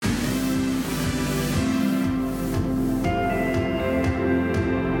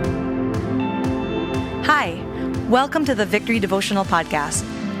Welcome to the Victory Devotional Podcast.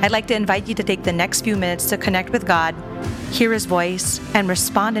 I'd like to invite you to take the next few minutes to connect with God, hear His voice, and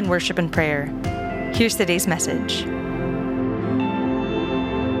respond in worship and prayer. Here's today's message.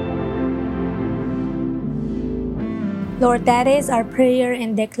 Lord, that is our prayer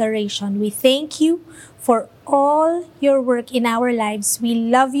and declaration. We thank you for all your work in our lives. We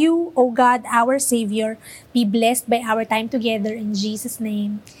love you, O God, our Savior. Be blessed by our time together in Jesus'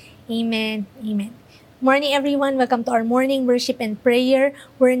 name. Amen. Amen. Morning, everyone. Welcome to our morning worship and prayer.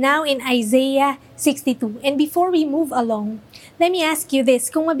 We're now in Isaiah 62. And before we move along, let me ask you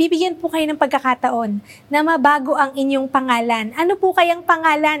this. Kung mabibigyan po kayo ng pagkakataon na mabago ang inyong pangalan, ano po kayang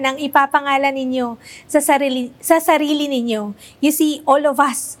pangalan ang ipapangalan ninyo sa sarili ninyo? You see, all of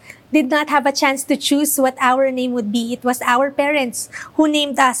us did not have a chance to choose what our name would be. It was our parents who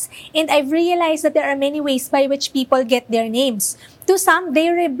named us. And I've realized that there are many ways by which people get their names. To some, they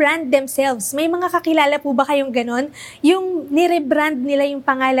rebrand themselves. May mga kakilala po ba kayong ganon? Yung nirebrand nila yung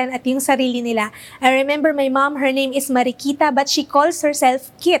pangalan at yung sarili nila. I remember my mom, her name is Mariquita, but she calls herself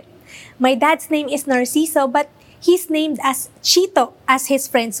Kit. My dad's name is Narciso, but he's named as Chito, as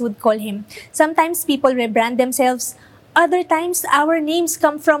his friends would call him. Sometimes people rebrand themselves. Other times, our names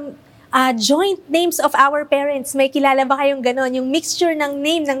come from joint names of our parents. May kilala ba kayong ganon? Yung mixture ng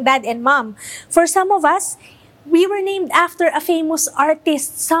name ng dad and mom. For some of us, we were named after a famous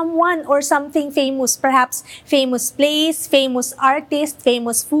artist, someone or something famous, perhaps famous place, famous artist,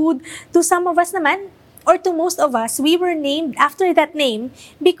 famous food. To some of us naman, or to most of us, we were named after that name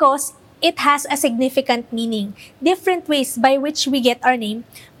because it has a significant meaning. Different ways by which we get our name.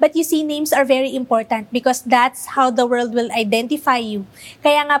 But you see, names are very important because that's how the world will identify you.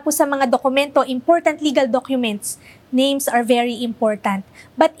 Kaya nga po sa mga dokumento, important legal documents, names are very important.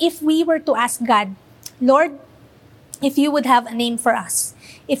 But if we were to ask God, Lord, if you would have a name for us,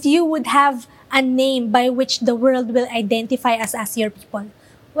 if you would have a name by which the world will identify us as your people,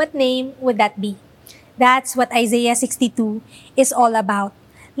 what name would that be? That's what Isaiah 62 is all about.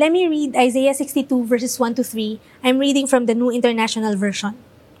 Let me read Isaiah 62 verses 1 to 3. I'm reading from the New International Version.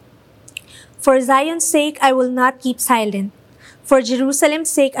 For Zion's sake, I will not keep silent. For Jerusalem's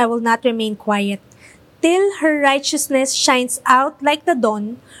sake, I will not remain quiet. Till her righteousness shines out like the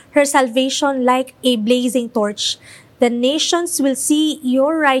dawn, her salvation like a blazing torch. The nations will see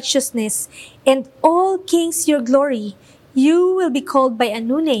your righteousness, and all kings your glory. You will be called by a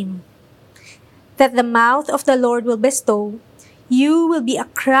new name that the mouth of the Lord will bestow. You will be a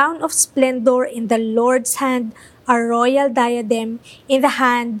crown of splendor in the Lord's hand, a royal diadem in the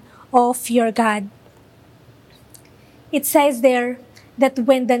hand of your God. It says there that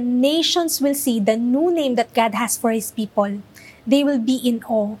when the nations will see the new name that God has for His people, they will be in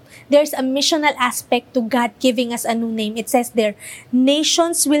awe. There's a missional aspect to God giving us a new name. It says there,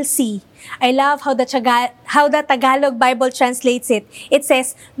 nations will see. I love how the Tagalog Bible translates it. It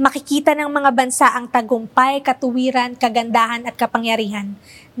says, makikita ng mga bansa ang tagumpay, katuwiran, kagandahan at kapangyarihan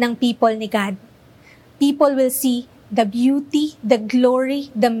ng people ni God. People will see the beauty, the glory,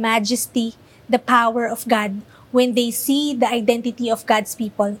 the majesty, the power of God when they see the identity of God's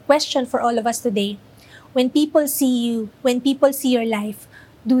people. Question for all of us today. When people see you, when people see your life,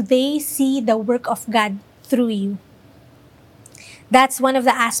 do they see the work of God through you? That's one of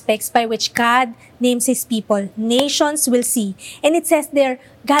the aspects by which God names His people. Nations will see. And it says there,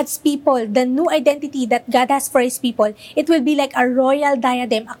 God's people, the new identity that God has for His people, it will be like a royal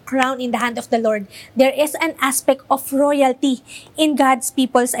diadem, a crown in the hand of the Lord. There is an aspect of royalty in God's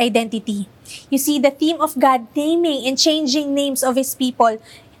people's identity. You see, the theme of God naming and changing names of His people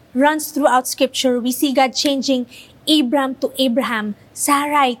runs throughout Scripture. We see God changing Abram to Abraham,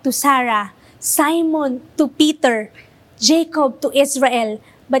 Sarai to Sarah, Simon to Peter, Jacob to Israel.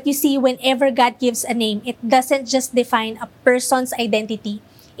 But you see, whenever God gives a name, it doesn't just define a person's identity.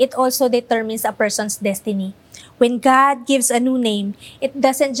 It also determines a person's destiny. When God gives a new name, it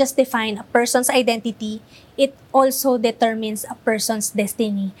doesn't just define a person's identity, it also determines a person's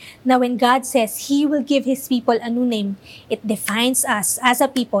destiny. Now, when God says He will give His people a new name, it defines us as a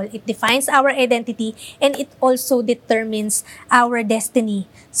people, it defines our identity, and it also determines our destiny.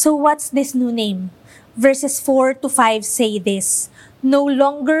 So what's this new name? Verses 4 to 5 say this, no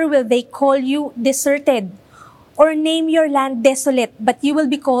longer will they call you deserted, or name your land desolate, but you will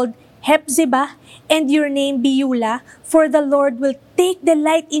be called Hephzibah, and your name Beulah, for the Lord will take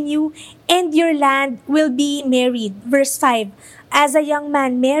delight in you, and your land will be married. Verse 5, as a young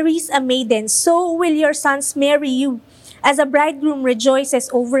man marries a maiden, so will your sons marry you. As a bridegroom rejoices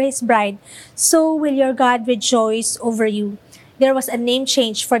over his bride, so will your God rejoice over you. there was a name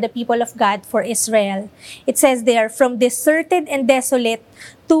change for the people of God, for Israel. It says there, from deserted and desolate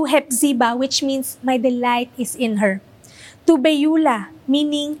to Hephzibah, which means my delight is in her, to Beulah,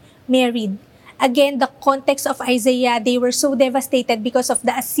 meaning married. Again, the context of Isaiah, they were so devastated because of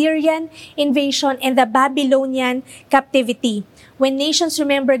the Assyrian invasion and the Babylonian captivity. When nations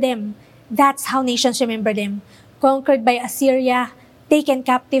remember them, that's how nations remember them. Conquered by Assyria, taken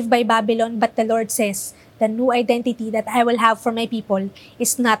captive by Babylon, but the Lord says, the new identity that I will have for my people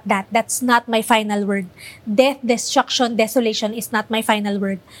is not that. That's not my final word. Death, destruction, desolation is not my final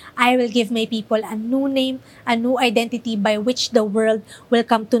word. I will give my people a new name, a new identity by which the world will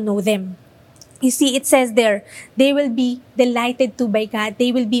come to know them. You see, it says there, they will be delighted to by God.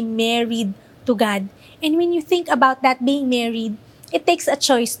 They will be married to God. And when you think about that being married, it takes a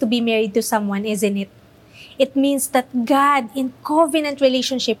choice to be married to someone, isn't it? It means that God, in covenant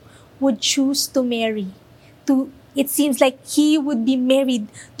relationship, would choose to marry. It seems like He would be married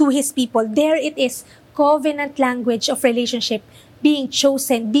to His people. There it is, covenant language of relationship, being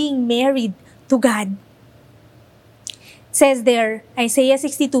chosen, being married to God. It says there, Isaiah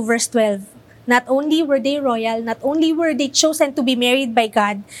 62 verse 12, not only were they royal, not only were they chosen to be married by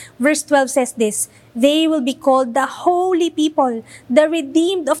God, verse 12 says this, they will be called the holy people, the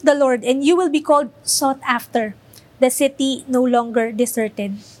redeemed of the Lord, and you will be called sought after, the city no longer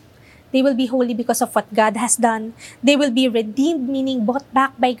deserted. They will be holy because of what God has done. They will be redeemed, meaning bought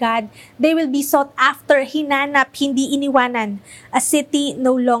back by God. They will be sought after, hinanap, hindi iniwanan, a city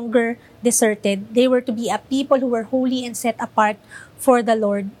no longer deserted. They were to be a people who were holy and set apart for the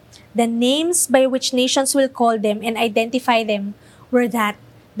Lord. The names by which nations will call them and identify them were that,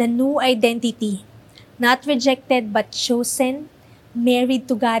 the new identity, not rejected but chosen, married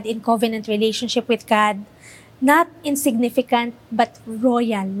to God in covenant relationship with God, not insignificant but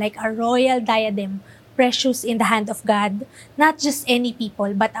royal, like a royal diadem, precious in the hand of God, not just any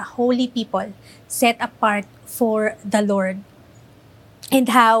people but a holy people, set apart for the Lord. And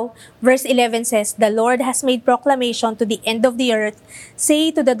how, verse 11 says, the Lord has made proclamation to the end of the earth.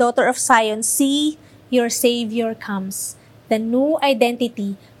 Say to the daughter of Zion, see, your Savior comes. The new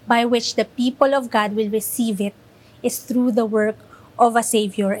identity by which the people of God will receive it is through the work of a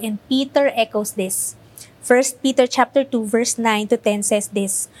Savior. And Peter echoes this. 1 Peter chapter 2, verse 9 to 10 says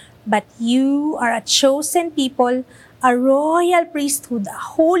this, but you are a chosen people, a royal priesthood,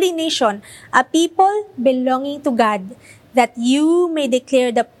 a holy nation, a people belonging to God, that you may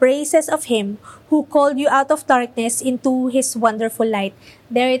declare the praises of Him who called you out of darkness into His wonderful light.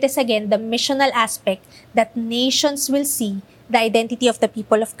 There it is again, the missional aspect, that nations will see the identity of the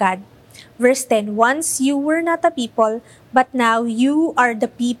people of God. Verse 10, once you were not a people, but now you are the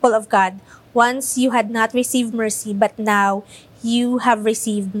people of God. Once you had not received mercy, but now you have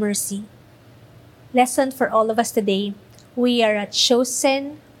received mercy. Lesson for all of us today. We are a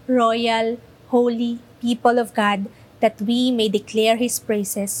chosen, royal, holy people of God, that we may declare His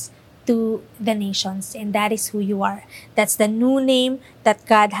praises to the nations. And that is who you are. That's the new name that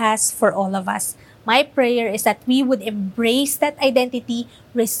God has for all of us. My prayer is that we would embrace that identity,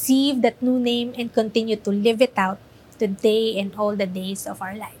 receive that new name, and continue to live it out today and all the days of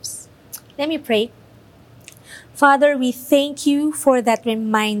our lives. Let me pray. Father, we thank you for that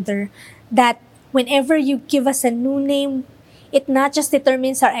reminder that whenever you give us a new name, it not just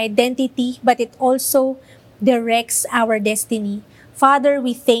determines our identity, but it also directs our destiny. Father,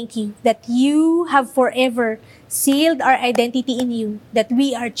 we thank you that you have forever sealed our identity in you, that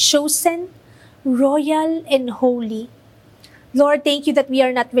we are chosen, royal, and holy. Lord, thank you that we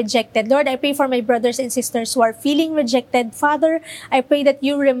are not rejected. Lord, I pray for my brothers and sisters who are feeling rejected. Father, I pray that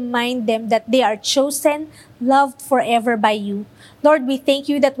you remind them that they are chosen, loved forever by you. Lord, we thank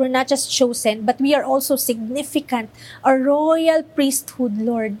you that we're not just chosen, but we are also significant, a royal priesthood,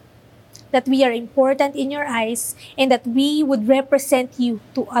 Lord, that we are important in your eyes and that we would represent you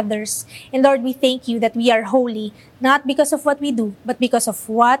to others. And Lord, we thank you that we are holy, not because of what we do, but because of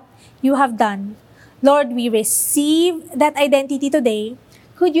what you have done. Lord, we receive that identity today.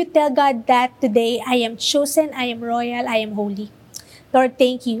 Could you tell God that today I am chosen, I am royal, I am holy? Lord,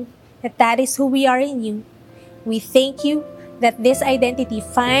 thank you that that is who we are in you. We thank you that this identity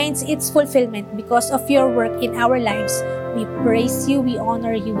finds its fulfillment because of your work in our lives. We praise you, we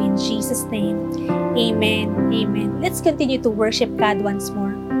honor you in Jesus' name. Amen. Amen. Let's continue to worship God once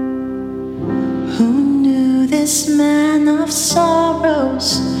more. Who knew this man of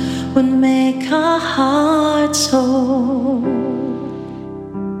sorrows would make our hearts whole?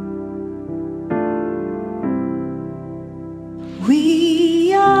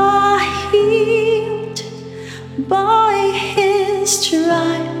 We are healed by His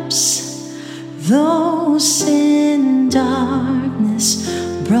stripes, though sin dark darkness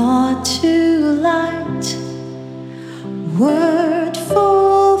brought to light. Word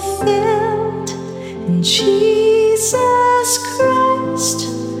fulfilled in Jesus Christ,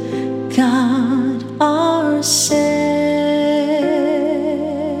 God our Savior.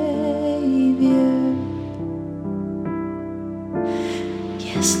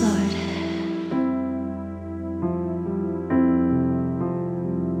 Yes, Lord.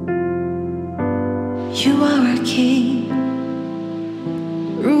 You are our King,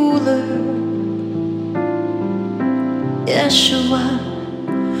 ruler, Yeshua.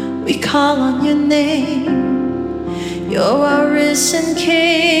 We call on your name. You're our risen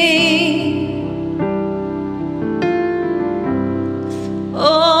King.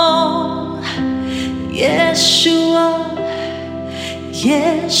 Oh, Yeshua,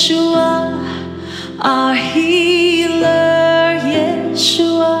 Yeshua, our healer,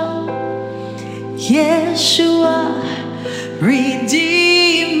 Yeshua, Yeshua,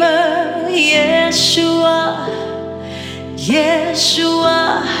 Redeemer, Yeshua,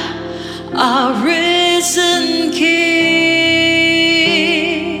 Yeshua, our risen King.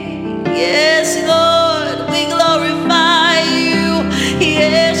 Yes, Lord, we glorify you,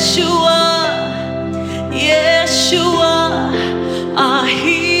 Yeshua, Yeshua, our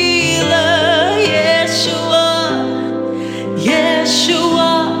healer, Yeshua,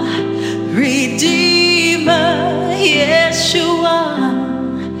 Yeshua, Redeemer, Yeshua,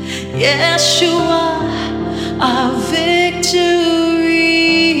 Yeshua, our victory.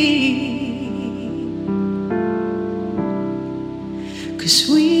 'Cause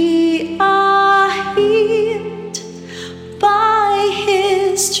we are healed by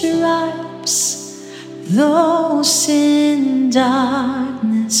his stripes, those in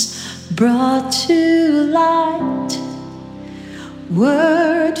darkness brought to light.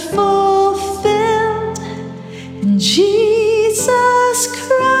 Word fulfilled in Jesus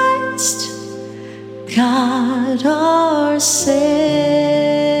Christ, God our Savior.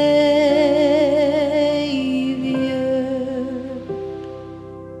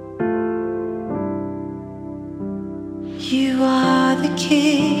 You are the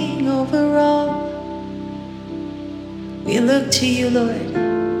King over all. We look to you, Lord,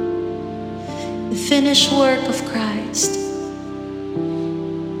 the finished work of Christ.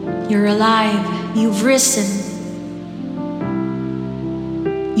 You're alive, you've risen.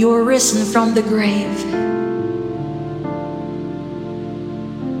 You're risen from the grave.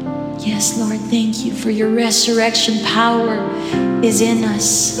 Yes, Lord, thank you for your resurrection power is in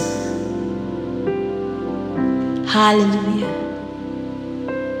us. Hallelujah.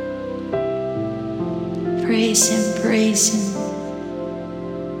 Praise him, praise him.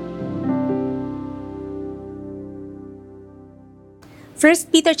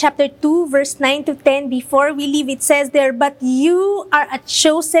 First Peter chapter 2, verse 9 to 10, before we leave, it says there, "But you are a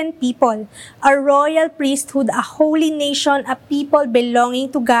chosen people, a royal priesthood, a holy nation, a people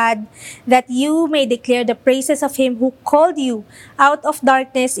belonging to God, that you may declare the praises of him who called you out of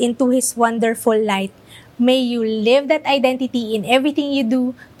darkness into his wonderful light." May you live that identity in everything you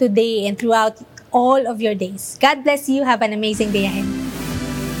do today and throughout all of your days. God bless you. Have an amazing day ahead.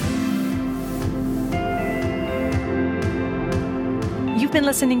 You've been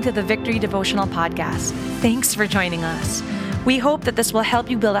listening to the Victory Devotional Podcast. Thanks for joining us. We hope that this will help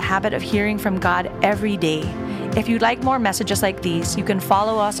you build a habit of hearing from God every day. If you'd like more messages like these, you can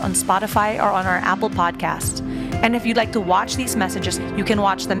follow us on Spotify or on our Apple Podcast. And if you'd like to watch these messages, you can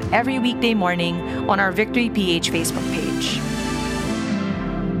watch them every weekday morning on our Victory PH Facebook page.